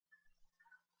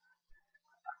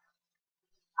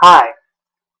Hi,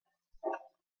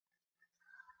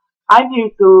 I'm here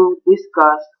to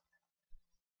discuss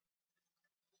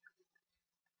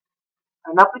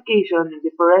an application in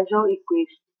differential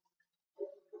equation.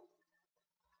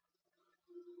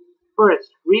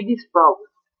 First, read this problem.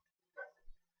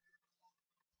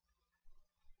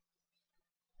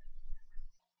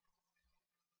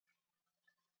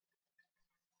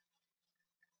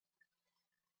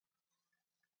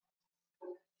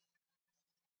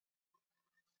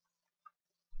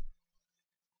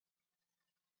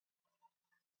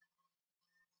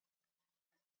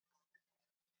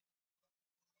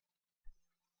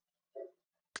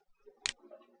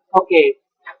 Okay,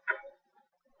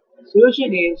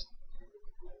 solution is,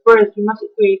 first we must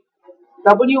equate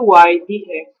wy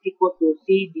dx equal to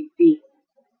c dt.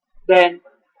 Then,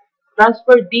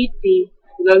 transfer dt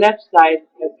to the left side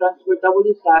and transfer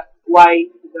y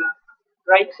to the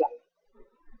right side.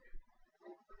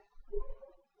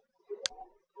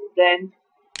 Then,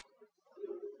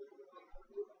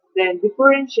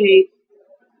 differentiate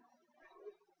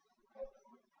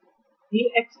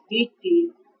dx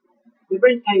dt,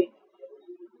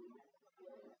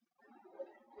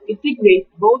 integrate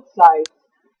both sides.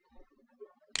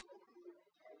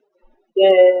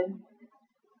 Then,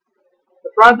 the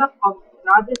product of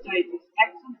the other side is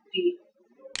x of t,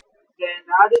 then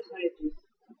the other side is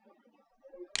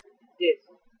this.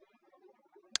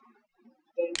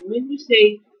 Then when you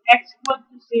say x equal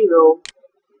to 0,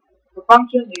 the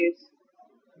function is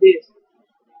this.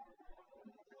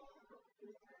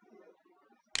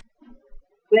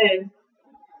 Then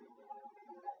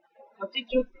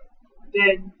substitute,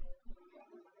 then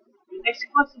when x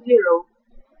equals to 0,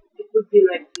 it would be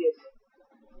like this.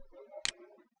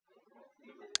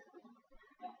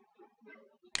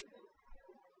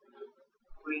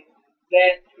 Wait.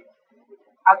 Then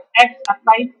at x at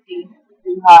time t,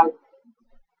 you have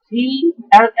c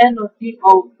ln of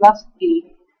to plus t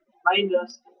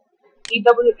minus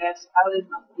tws ln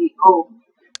of to.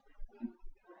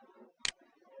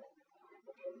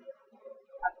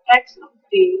 At x of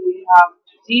t, we have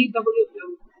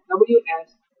cws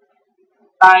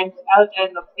times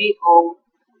ln of to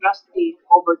plus t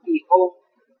over to.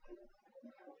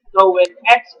 So when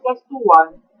x equals to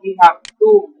 1, we have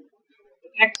 2.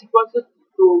 When x equals to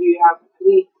 2, we have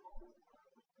 3.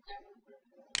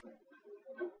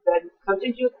 Then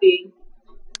substituting,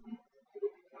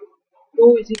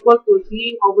 2 is equal to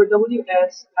c over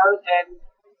ws ln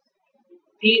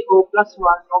to plus 1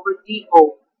 over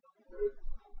to.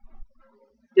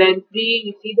 Then 3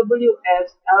 is cws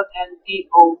ln to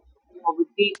over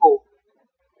to.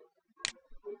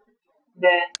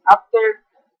 Then after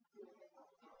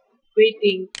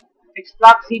equating,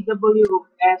 extract cw of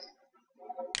s,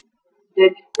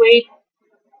 then equate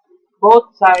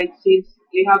both sides since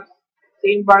they have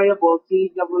same variable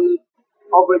cw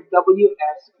over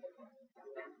ws.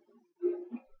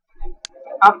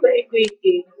 After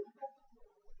equating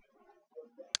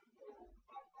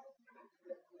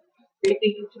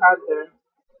each other,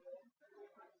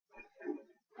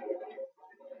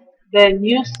 then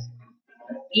use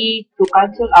e to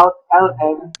cancel out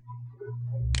ln.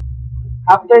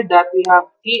 After that, we have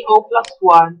to plus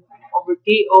 1 over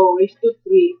to raised to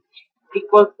 3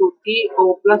 equal to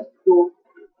to plus 2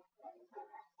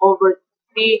 over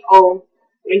to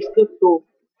raised to 2.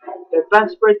 Then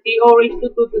transfer to raised to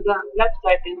 2 to the left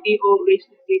side and to raised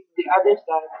to 3 to the other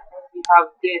side. We have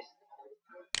this.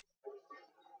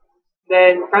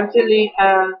 Then cancelling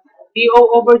to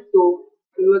over 2,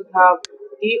 we would have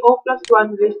to plus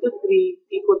 1 raised to 3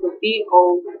 equal to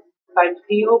to times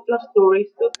to plus 2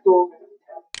 raised to 2.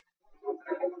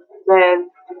 Then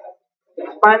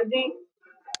expanding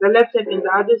the left side and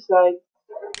the other side,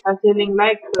 cancelling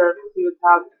like terms, we would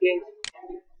have this.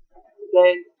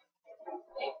 Then,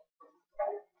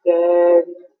 then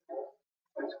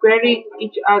squaring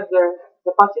each other,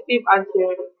 the positive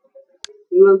answer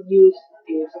we will use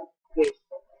is